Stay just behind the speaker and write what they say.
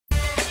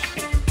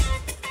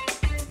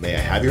May I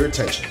have your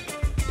attention?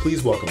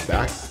 Please welcome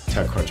back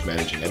TechCrunch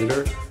Managing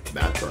Editor,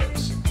 Matt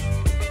Burns.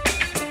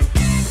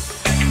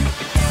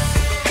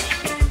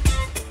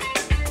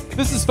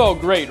 This has felt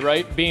great,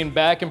 right? Being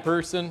back in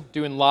person,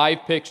 doing live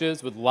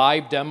pitches with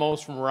live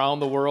demos from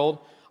around the world.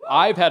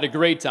 I've had a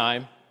great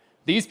time.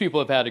 These people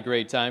have had a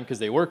great time because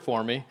they work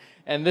for me.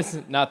 And this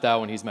is not that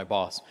one, he's my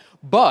boss.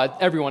 But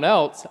everyone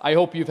else, I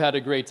hope you've had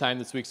a great time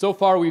this week. So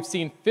far, we've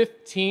seen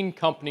 15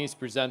 companies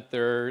present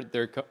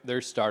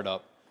their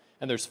startup,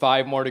 and there's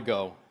 5 more to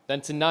go.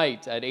 Then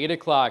tonight at 8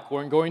 o'clock,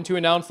 we're going to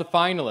announce the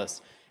finalists.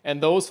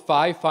 And those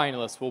 5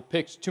 finalists will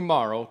pitch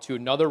tomorrow to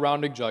another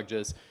round of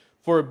judges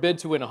for a bid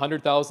to win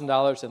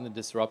 $100,000 in the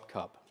Disrupt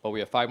Cup. But we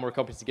have 5 more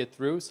companies to get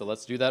through, so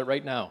let's do that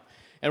right now.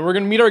 And we're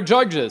going to meet our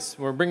judges.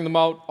 We're bringing them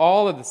out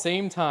all at the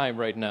same time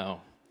right now.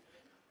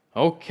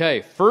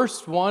 Okay,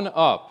 first one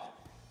up,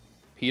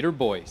 Peter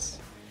Boyce.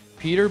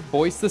 Peter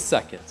Boyce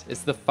II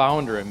is the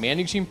founder and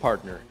managing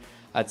partner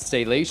at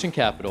Stalation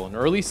Capital, an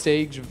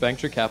early-stage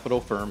venture capital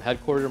firm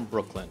headquartered in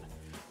Brooklyn.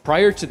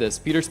 Prior to this,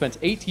 Peter spent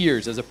 8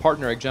 years as a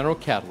partner at General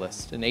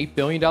Catalyst, an $8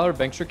 billion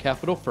venture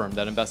capital firm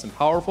that invests in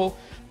powerful,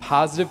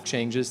 positive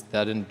changes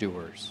that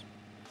endures.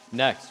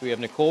 Next, we have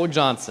Nicole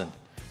Johnson.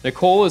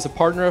 Nicole is a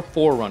partner at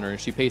Forerunner, and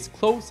she pays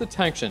close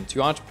attention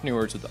to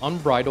entrepreneurs with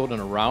unbridled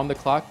and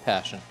around-the-clock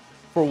passion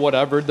for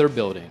whatever they're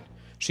building.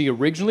 She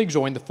originally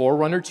joined the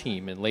Forerunner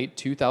team in late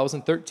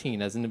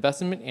 2013 as an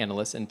investment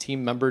analyst and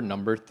team member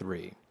number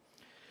 3.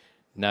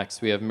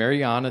 Next, we have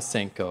Mariana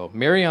Senko.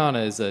 Mariana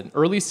is an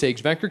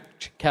early-stage venture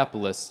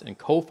capitalist and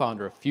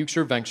co-founder of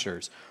Future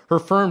Ventures. Her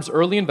firm's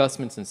early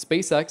investments in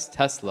SpaceX,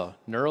 Tesla,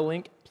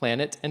 Neuralink,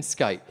 Planet, and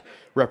Skype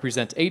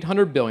represent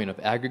 $800 billion of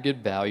aggregate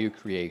value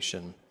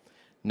creation.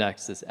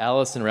 Next is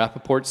Allison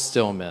Rappaport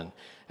Stillman.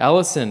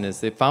 Allison is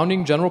the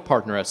founding general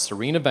partner at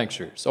Serena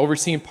Ventures,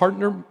 overseeing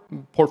partner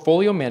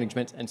portfolio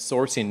management and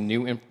sourcing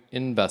new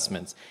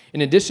investments.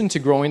 In addition to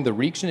growing the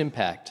reach and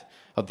impact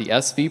of the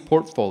SV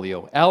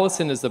portfolio,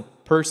 Allison is the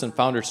person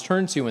founders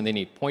turn to when they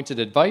need pointed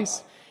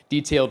advice,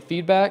 detailed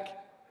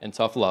feedback, and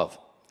tough love.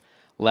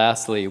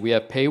 Lastly, we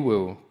have Pei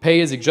Wu. Pei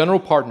is a general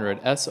partner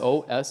at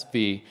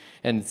SOSV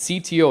and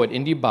CTO at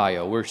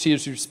IndieBio, where she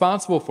is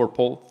responsible for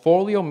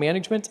portfolio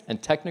management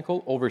and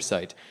technical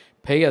oversight.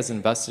 Pei has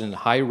invested in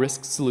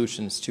high-risk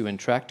solutions to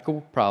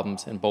intractable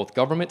problems in both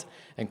government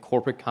and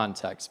corporate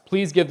contexts.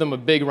 Please give them a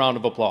big round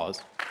of applause.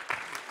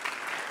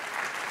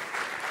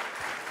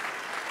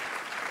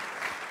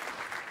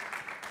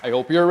 I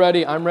hope you're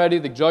ready. I'm ready.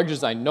 The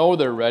judges, I know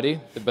they're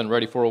ready. They've been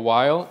ready for a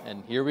while,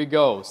 and here we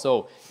go.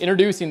 So,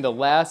 introducing the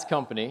first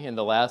company in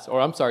the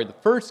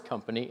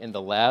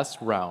last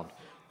round.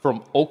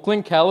 From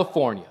Oakland,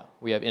 California,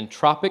 we have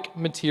Intropic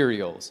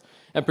Materials.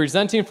 And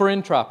presenting for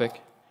Intropic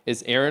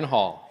is Aaron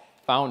Hall,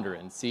 founder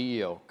and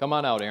CEO. Come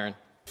on out, Aaron.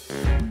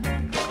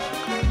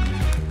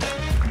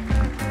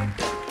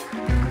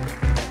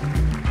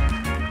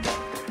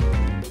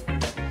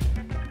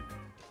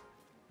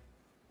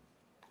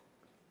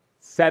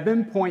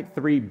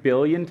 $7.3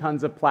 billion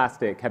tons of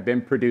plastic have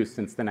been produced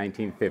since the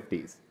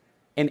 1950s,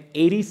 and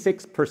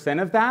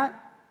 86% of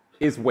that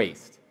is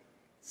waste.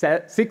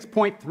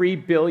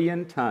 6.3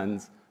 billion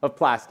tons of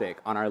plastic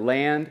on our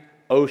land,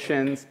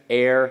 oceans,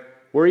 air.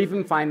 We're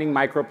even finding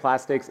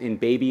microplastics in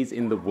babies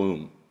in the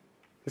womb.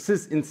 This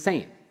is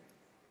insane.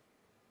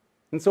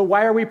 And so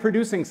why are we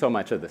producing so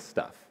much of this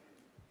stuff?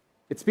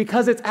 It's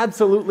because it's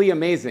absolutely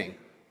amazing.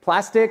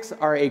 Plastics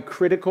are a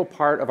critical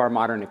part of our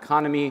modern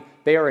economy.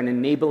 They are an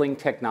enabling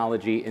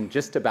technology in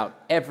just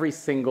about every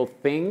single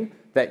thing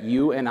that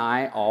you and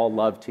I all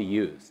love to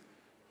use.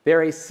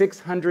 They're a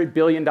 $600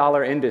 billion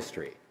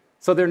industry,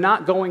 so they're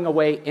not going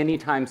away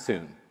anytime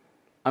soon,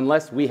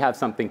 unless we have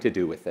something to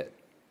do with it.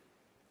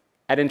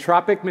 At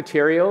Intropic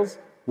Materials,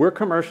 we're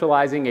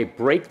commercializing a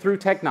breakthrough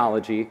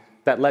technology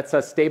that lets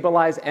us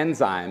stabilize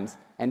enzymes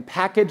and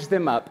package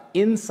them up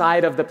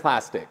inside of the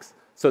plastics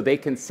so they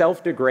can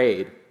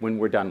self-degrade when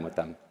we're done with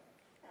them.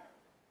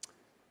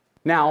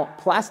 Now,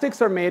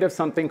 plastics are made of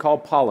something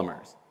called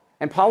polymers,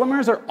 and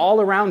polymers are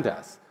all around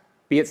us,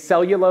 be it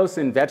cellulose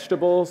in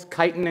vegetables,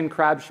 chitin in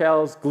crab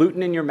shells,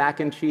 gluten in your mac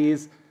and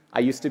cheese. I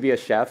used to be a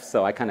chef,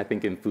 so I kind of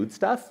think in food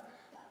stuff.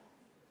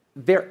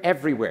 They're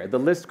everywhere. The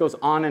list goes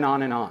on and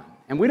on and on.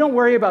 And we don't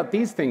worry about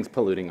these things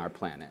polluting our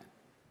planet.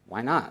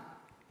 Why not?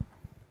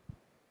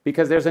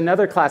 Because there's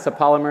another class of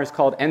polymers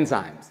called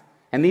enzymes.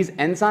 And these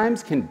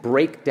enzymes can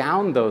break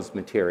down those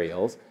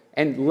materials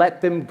and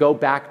let them go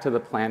back to the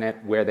planet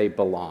where they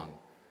belong.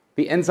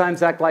 The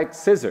enzymes act like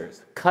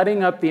scissors,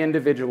 cutting up the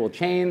individual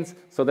chains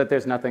so that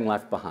there's nothing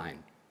left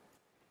behind.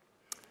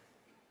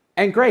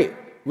 And great,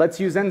 let's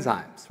use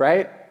enzymes,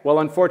 right? Well,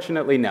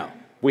 unfortunately, no.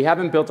 We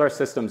haven't built our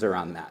systems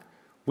around that.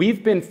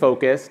 We've been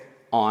focused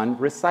on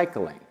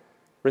recycling.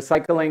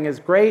 Recycling is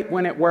great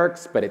when it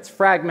works, but it's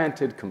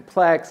fragmented,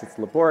 complex, it's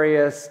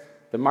laborious,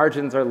 the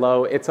margins are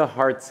low, it's a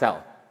hard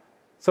sell.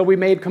 So we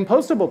made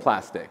compostable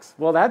plastics.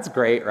 Well, that's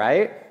great,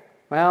 right?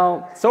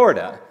 Well,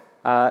 sorta.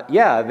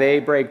 Yeah, they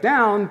break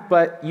down,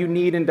 but you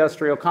need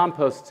industrial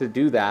compost to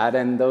do that,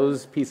 and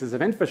those pieces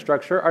of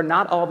infrastructure are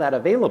not all that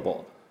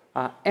available.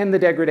 and the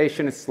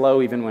degradation is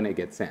slow even when it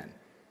gets in.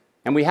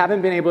 And we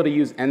haven't been able to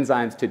use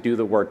enzymes to do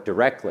the work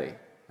directly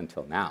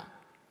until now.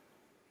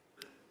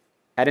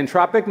 At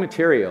Intropic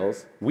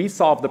Materials, we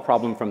solve the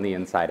problem from the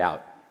inside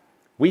out.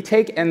 We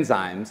take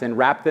enzymes and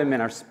wrap them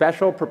in our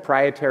special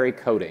proprietary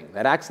coating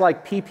that acts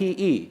like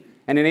PPE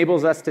and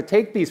enables us to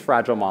take these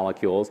fragile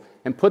molecules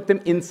and put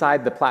them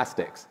inside the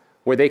plastics,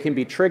 where they can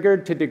be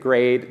triggered to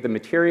degrade the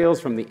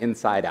materials from the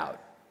inside out.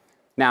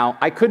 Now,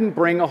 I couldn't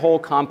bring a whole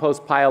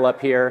compost pile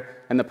up here,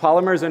 and the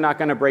polymers are not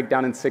going to break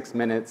down in 6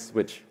 minutes,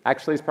 which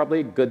actually is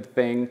probably a good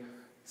thing.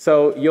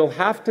 So you'll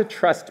have to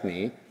trust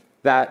me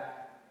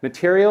that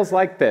materials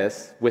like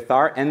this, with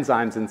our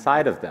enzymes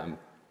inside of them,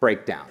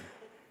 break down.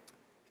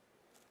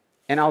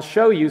 And I'll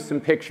show you some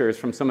pictures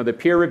from some of the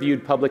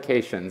peer-reviewed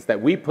publications that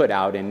we put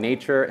out in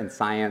Nature and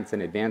Science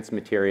and Advanced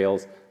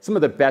Materials, some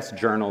of the best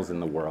journals in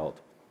the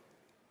world.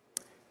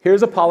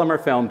 Here's a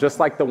polymer film just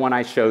like the one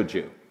I showed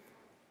you.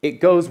 It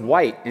goes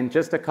white in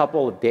just a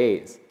couple of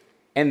days.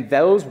 And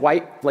those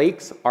white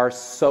flakes are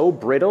so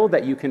brittle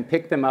that you can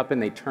pick them up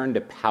and they turn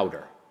to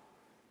powder.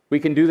 We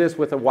can do this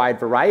with a wide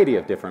variety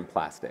of different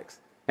plastics,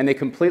 and they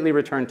completely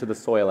return to the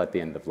soil at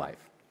the end of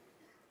life.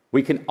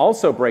 We can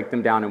also break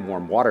them down in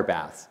warm water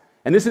baths.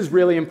 And this is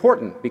really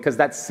important because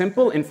that's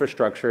simple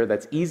infrastructure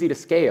that's easy to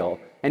scale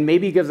and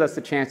maybe gives us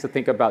a chance to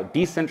think about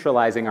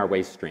decentralizing our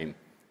waste stream.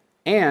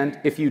 And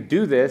if you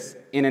do this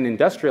in an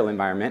industrial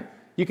environment,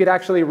 you could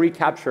actually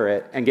recapture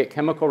it and get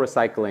chemical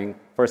recycling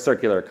for a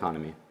circular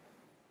economy.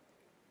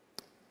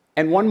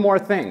 And one more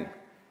thing,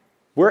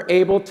 we're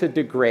able to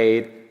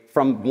degrade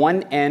from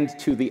one end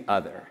to the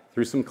other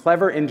through some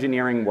clever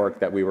engineering work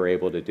that we were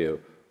able to do,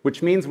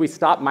 which means we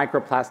stop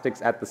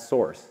microplastics at the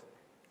source.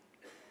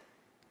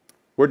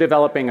 We're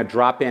developing a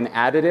drop-in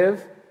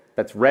additive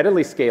that's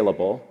readily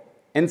scalable.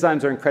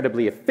 Enzymes are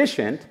incredibly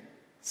efficient,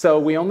 so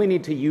we only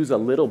need to use a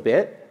little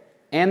bit,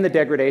 and the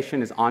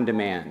degradation is on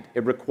demand.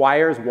 It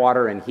requires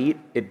water and heat.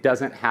 It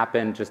doesn't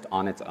happen just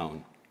on its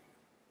own.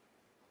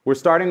 We're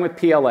starting with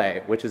PLA,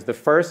 which is the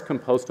first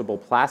compostable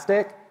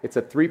plastic. It's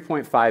a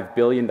 $3.5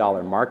 billion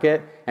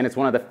market, and it's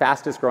one of the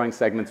fastest growing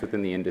segments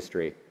within the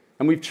industry.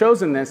 And we've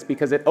chosen this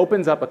because it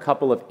opens up a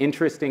couple of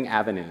interesting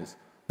avenues.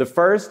 The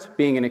first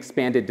being an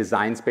expanded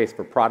design space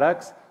for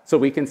products, so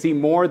we can see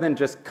more than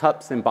just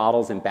cups and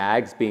bottles and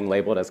bags being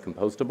labeled as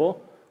compostable.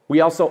 We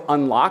also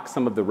unlock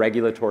some of the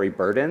regulatory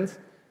burdens,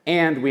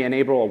 and we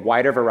enable a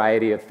wider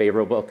variety of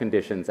favorable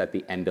conditions at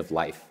the end of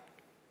life.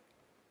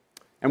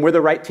 And we're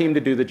the right team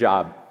to do the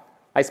job.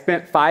 I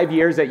spent 5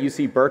 years at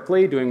UC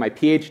Berkeley doing my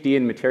PhD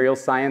in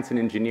materials science and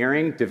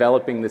engineering,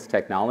 developing this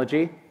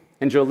technology.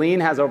 And Jolene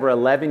has over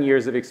 11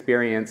 years of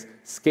experience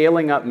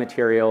scaling up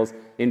materials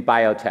in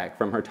biotech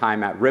from her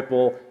time at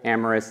Ripple,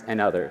 Amyris, and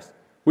others.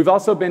 We've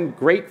also been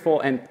grateful,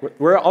 and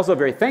we're also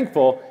very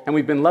thankful, and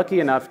we've been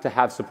lucky enough to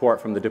have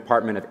support from the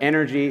Department of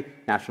Energy,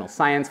 National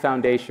Science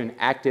Foundation,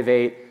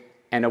 Activate,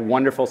 and a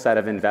wonderful set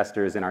of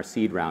investors in our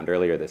seed round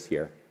earlier this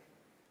year.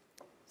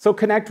 So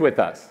connect with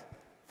us.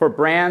 For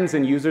brands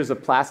and users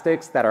of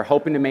plastics that are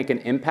hoping to make an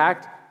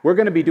impact, we're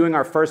going to be doing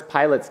our first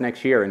pilots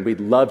next year, and we'd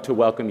love to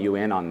welcome you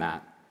in on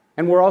that.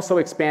 And we're also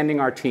expanding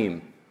our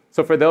team.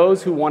 So for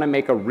those who want to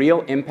make a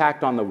real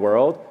impact on the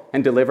world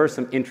and deliver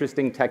some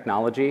interesting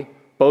technology,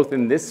 both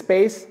in this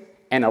space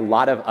and a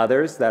lot of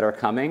others that are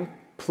coming,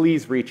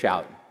 please reach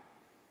out.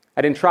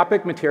 At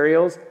Intropic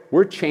Materials,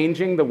 we're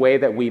changing the way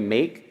that we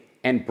make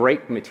and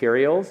break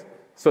materials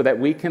so that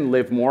we can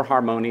live more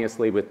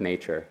harmoniously with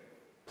nature.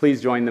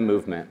 Please join the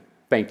movement.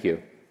 Thank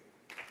you.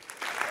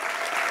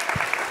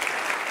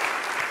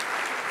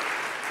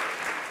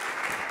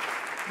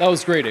 That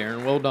was great,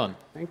 Aaron. Well done.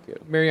 Thank you.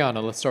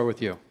 Mariana, let's start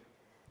with you.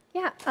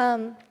 Yeah.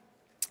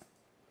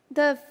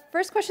 The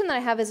first question that I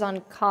have is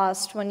on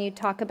cost. When you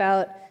talk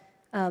about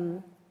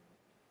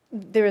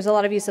there is a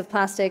lot of use of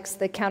plastics,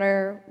 the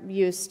counter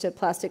use to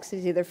plastics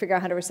is either figure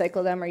out how to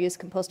recycle them or use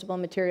compostable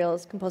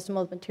materials.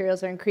 Compostable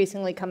materials are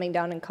increasingly coming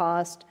down in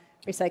cost.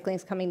 Recycling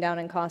is coming down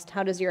in cost.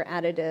 How does your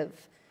additive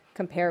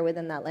compare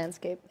within that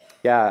landscape?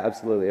 Yeah,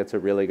 absolutely. It's a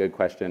really good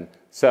question.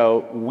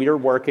 So we're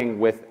working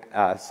with,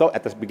 so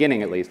at the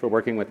beginning at least, we're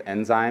working with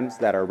enzymes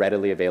that are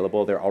readily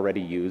available. They're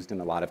already used in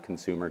a lot of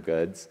consumer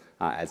goods,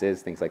 as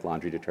is, things like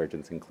laundry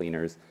detergents and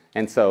cleaners.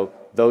 And so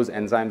those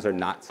enzymes are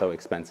not so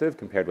expensive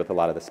compared with a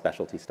lot of the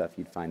specialty stuff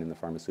you'd find in the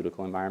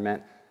pharmaceutical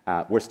environment.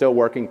 We're still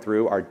working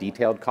through our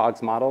detailed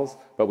COGS models,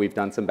 but we've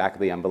done some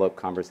back-of-the-envelope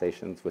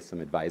conversations with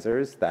some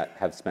advisors that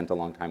have spent a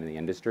long time in the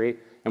industry.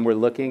 And we're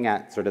looking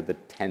at sort of the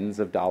tens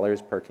of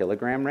dollars per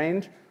kilogram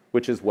range,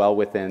 which is well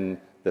within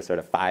the sort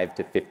of $5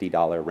 to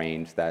 $50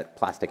 range that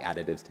plastic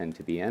additives tend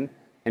to be in.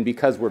 And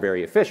because we're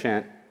very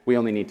efficient, we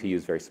only need to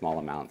use very small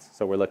amounts.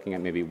 So we're looking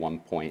at maybe 1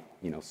 point,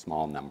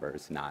 small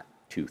numbers, not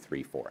 2,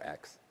 3,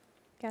 4x.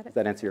 Got it. Does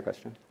that answer your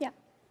question? Yeah.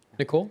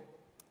 Nicole?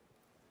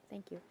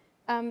 Thank you.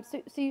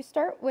 So you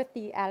start with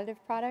the additive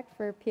product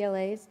for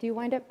PLAs. Do you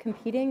wind up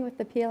competing with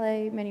the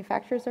PLA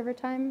manufacturers over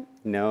time?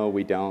 No,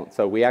 we don't.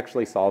 So we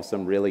actually solve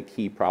some really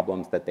key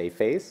problems that they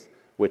face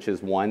which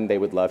is one, they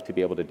would love to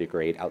be able to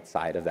degrade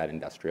outside of that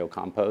industrial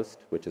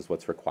compost, which is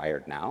what's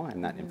required now,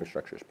 and that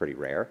infrastructure is pretty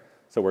rare.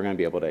 So we're going to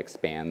be able to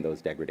expand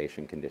those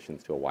degradation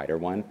conditions to a wider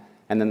one.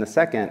 And then the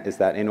second is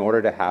that in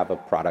order to have a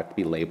product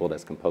be labeled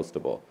as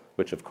compostable,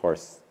 which of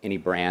course any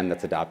brand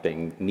that's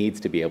adopting needs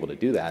to be able to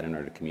do that in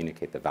order to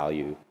communicate the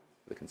value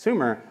to the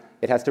consumer,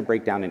 it has to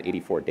break down in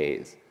 84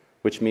 days,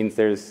 which means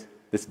there's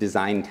this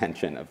design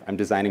tension of I'm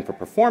designing for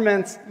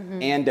performance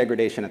and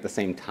degradation at the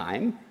same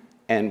time.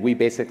 And we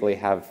basically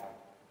have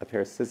a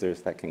pair of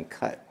scissors that can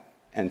cut.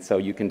 And so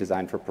you can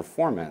design for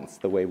performance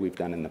the way we've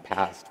done in the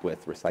past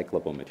with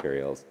recyclable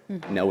materials,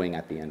 knowing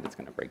at the end it's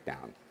going to break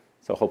down.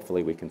 So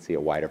hopefully we can see a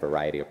wider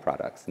variety of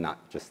products,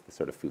 not just the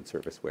sort of food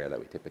service ware that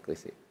we typically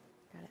see.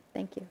 Got it.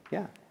 Thank you.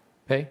 Yeah.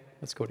 Pei,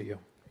 let's go to you.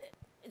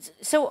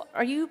 So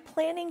are you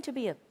planning to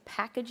be a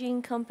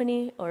packaging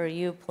company, or are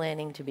you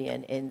planning to be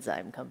an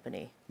enzyme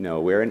company? No,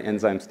 we're an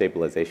enzyme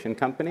stabilization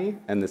company,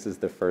 and this is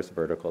the first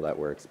vertical that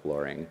we're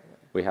exploring.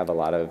 We have a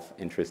lot of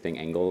interesting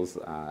angles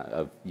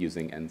of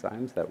using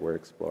enzymes that we're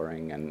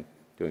exploring and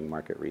doing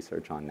market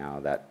research on now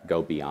that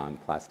go beyond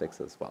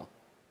plastics as well.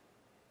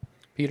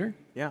 Peter?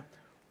 Yeah.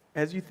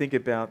 As you think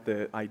about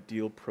the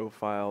ideal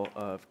profile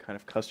of kind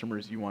of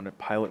customers you want to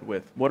pilot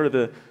with, what are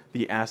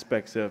the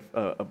aspects of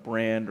a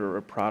brand or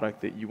a product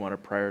that you want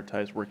to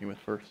prioritize working with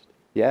first?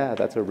 Yeah,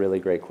 that's a really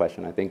great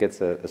question. I think it's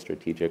a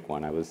strategic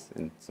one. I was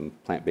in some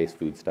plant-based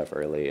food stuff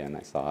early, and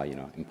I saw,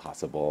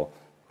 Impossible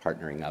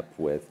partnering up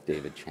with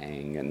David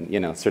Chang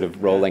and, sort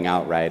of rolling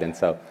out, right? And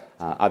so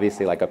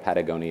obviously like a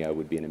Patagonia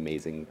would be an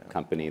amazing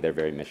company. They're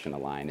very mission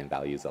aligned and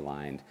values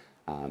aligned.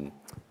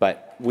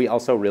 But we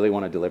also really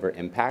want to deliver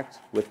impact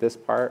with this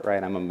part,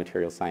 right? I'm a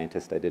material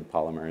scientist. I did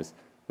polymers.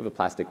 We have a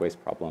plastic waste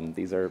problem.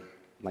 These are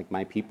like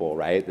my people,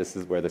 right? This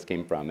is where this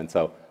came from. And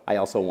so I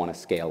also want to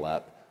scale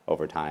up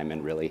over time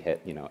and really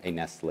hit, a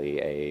Nestle,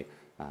 a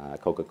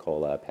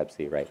Coca-Cola,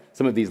 Pepsi, right?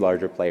 Some of these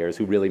larger players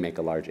who really make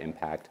a large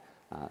impact.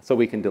 So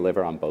we can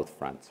deliver on both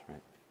fronts,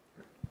 right?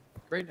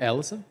 Great.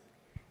 Allison?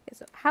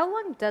 So how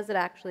long does it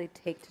actually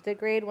take to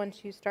degrade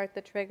once you start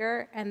the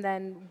trigger? And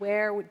then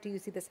where do you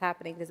see this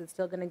happening? Is it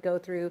still going to go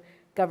through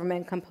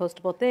government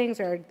compostable things,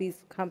 or are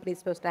these companies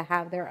supposed to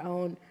have their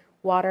own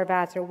water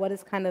vats, or what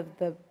is kind of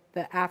the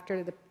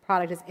after the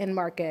product is in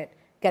market,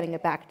 getting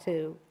it back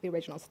to the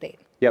original state?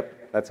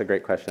 Yep, that's a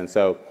great question.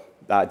 So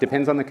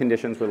depends on the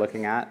conditions we're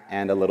looking at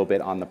and a little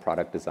bit on the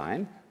product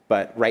design.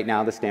 But right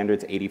now, the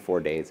standard's 84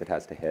 days it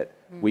has to hit.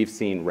 We've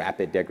seen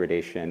rapid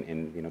degradation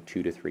in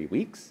 2 to 3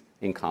 weeks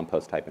in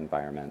compost-type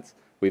environments.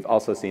 We've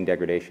also seen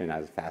degradation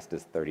as fast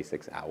as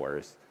 36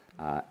 hours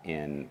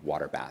in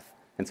water bath.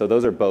 And so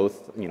those are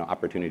both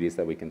opportunities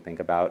that we can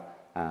think about.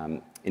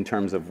 In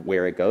terms of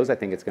where it goes, I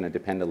think it's going to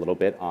depend a little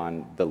bit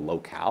on the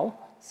locale.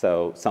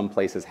 So some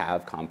places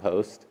have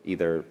compost,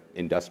 either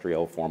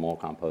industrial, formal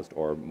compost,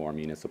 or more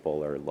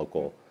municipal or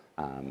local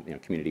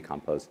community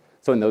compost.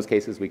 So in those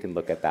cases, we can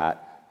look at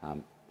that.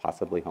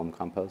 Possibly home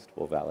compost,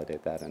 we'll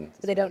validate that. And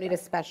So they don't need a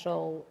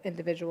special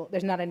individual,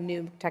 there's not a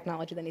new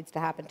technology that needs to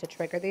happen to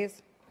trigger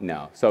these?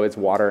 No, so it's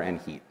water and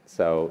heat.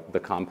 So the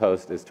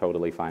compost is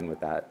totally fine with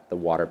that. The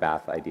water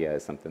bath idea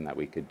is something that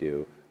we could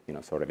do,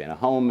 sort of in a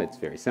home. It's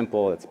very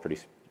simple. It's a pretty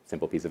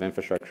simple piece of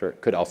infrastructure.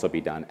 It could also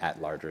be done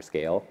at larger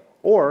scale,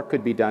 or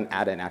could be done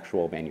at an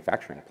actual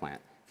manufacturing plant.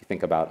 If you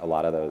think about a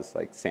lot of those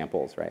like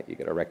samples, right? You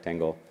get a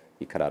rectangle,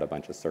 you cut out a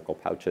bunch of circle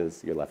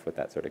pouches, you're left with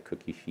that sort of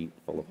cookie sheet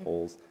full of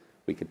holes.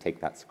 We could take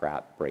that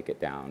scrap, break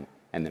it down,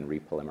 and then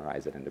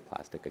repolymerize it into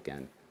plastic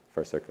again for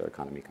a circular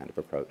economy kind of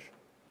approach.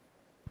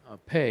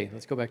 Pei,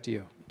 let's go back to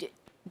you.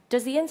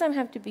 Does the enzyme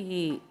have to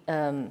be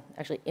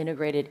actually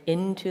integrated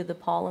into the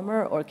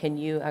polymer, or can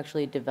you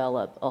actually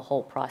develop a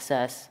whole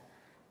process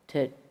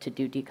to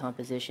do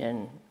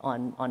decomposition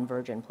on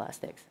virgin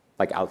plastics?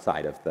 Like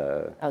outside of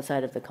the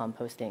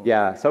composting?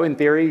 Yeah, so in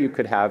theory, you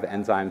could have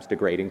enzymes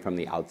degrading from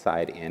the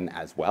outside in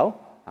as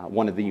well.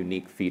 One of the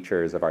unique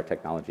features of our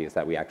technology is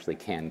that we actually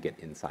can get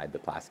inside the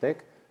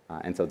plastic.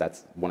 And so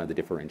that's one of the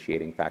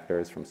differentiating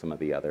factors from some of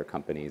the other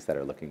companies that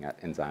are looking at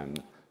enzyme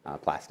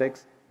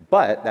plastics.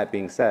 But that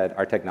being said,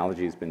 our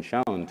technology has been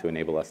shown to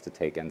enable us to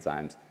take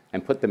enzymes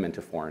and put them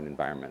into foreign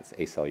environments,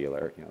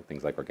 acellular,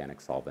 things like organic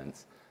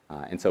solvents.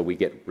 And so we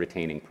get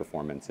retaining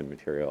performance and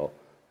material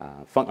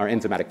or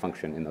enzymatic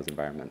function in those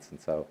environments. And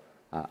so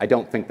I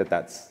don't think that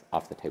that's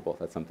off the table.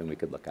 That's something we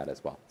could look at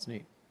as well. That's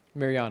neat.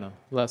 Mariana,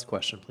 last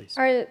question, please.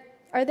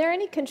 Are there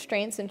any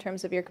constraints in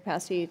terms of your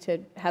capacity to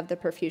have the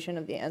perfusion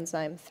of the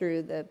enzyme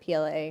through the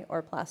PLA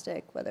or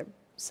plastic, whether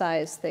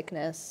size,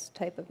 thickness,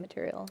 type of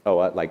material? Oh,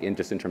 like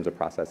just in terms of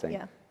processing?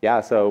 Yeah.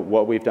 Yeah, so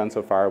what we've done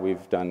so far,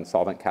 we've done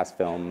solvent cast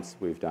films,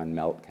 we've done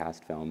melt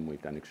cast film,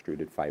 we've done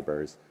extruded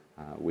fibers.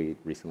 We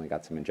recently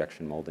got some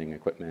injection molding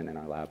equipment in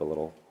our lab, a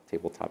little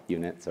tabletop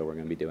unit, so we're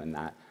going to be doing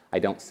that. I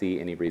don't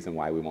see any reason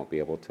why we won't be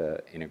able to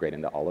integrate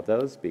into all of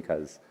those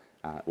because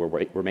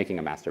we're making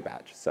a master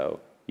batch. So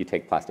you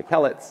take plastic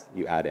pellets,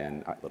 you add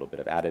in a little bit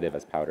of additive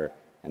as powder,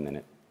 and then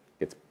it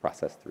gets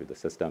processed through the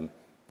system.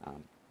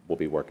 We'll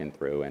be working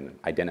through and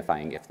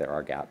identifying if there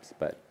are gaps,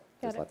 but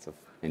there's lots of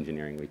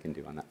engineering we can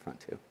do on that front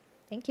too.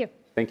 Thank you.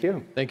 Thank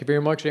you. Thank you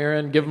very much,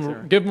 Aaron. Give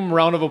them a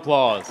round of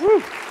applause.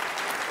 Woo.